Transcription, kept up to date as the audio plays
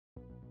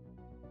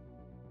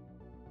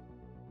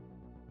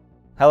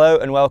Hello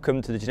and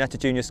welcome to the Ginetta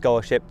Junior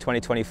Scholarship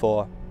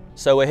 2024.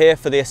 So we're here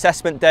for the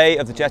assessment day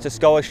of the Ginetta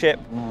Scholarship.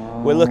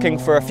 We're looking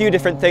for a few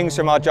different things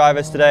from our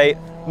drivers today,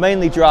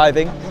 mainly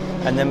driving,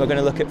 and then we're going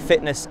to look at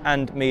fitness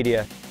and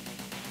media.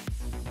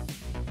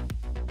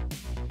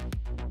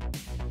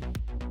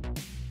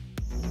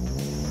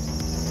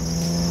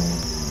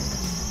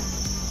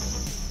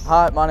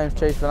 Hi, my name's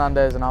Chase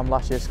Fernandez and I'm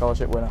last year's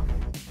scholarship winner.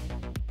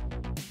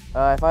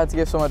 If I had to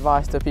give some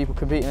advice to people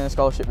competing in a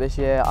scholarship this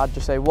year, I'd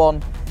just say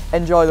 1,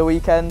 enjoy the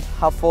weekend,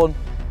 have fun,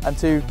 and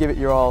 2, give it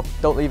your all.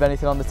 Don't leave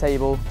anything on the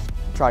table,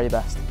 try your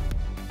best.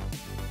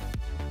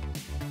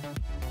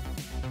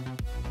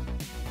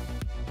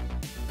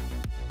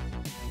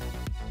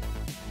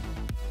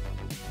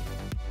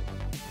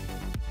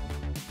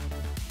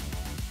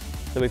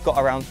 So we've got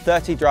around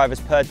 30 drivers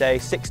per day,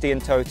 60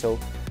 in total,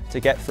 to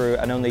get through,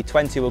 and only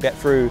 20 will get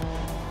through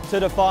to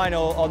the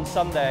final on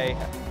Sunday.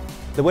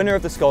 The winner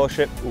of the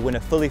scholarship will win a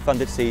fully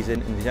funded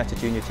season in the Ginetta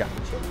Junior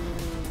Championship.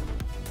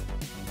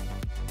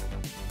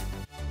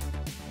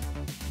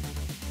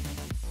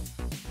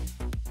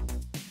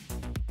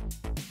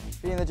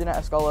 Being the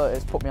Ginetta Scholar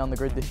has put me on the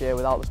grid this year.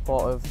 Without the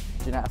support of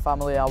Ginetta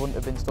family, I wouldn't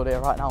have been stood here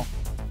right now.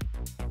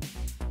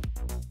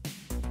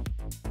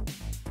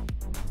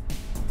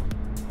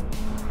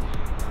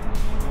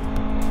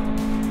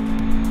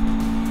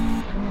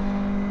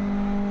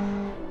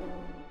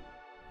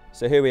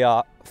 So here we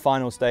are,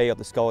 finals day of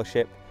the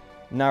scholarship.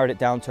 Narrowed it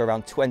down to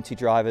around 20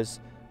 drivers.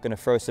 Going to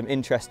throw some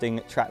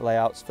interesting track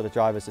layouts for the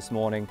drivers this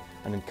morning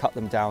and then cut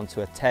them down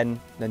to a 10,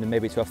 then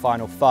maybe to a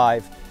final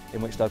 5,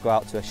 in which they'll go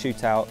out to a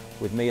shootout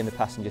with me in the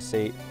passenger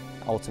seat,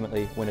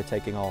 ultimately winner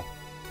taking all.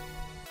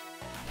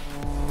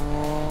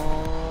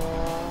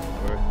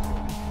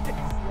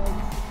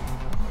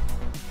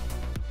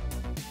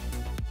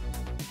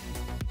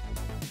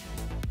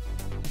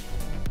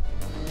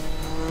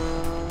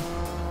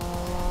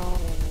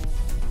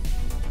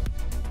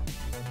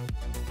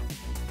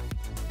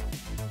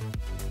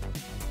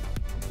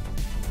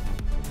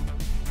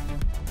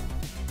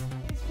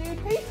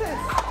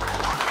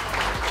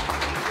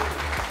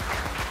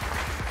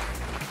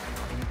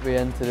 We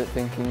entered it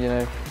thinking, you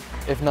know,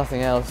 if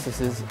nothing else,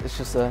 it's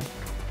just a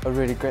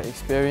really great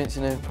experience,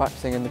 you know,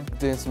 practicing and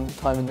doing some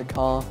time in the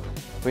car.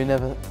 We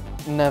never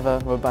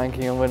were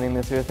banking on winning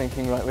this. We were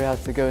thinking, right, we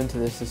have to go into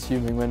this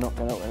assuming we're not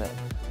going to win it.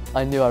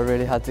 I knew I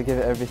really had to give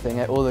it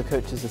everything. All the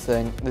coaches are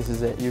saying, this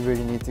is it, you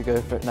really need to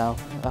go for it now.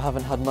 I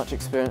haven't had much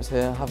experience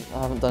here. I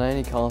haven't done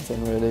any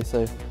karting really,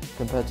 so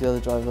compared to the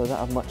other drivers, I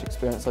don't have much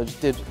experience. So I just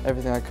did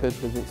everything I could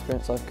with the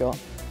experience I've got,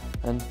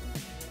 and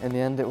in the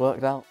end it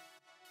worked out.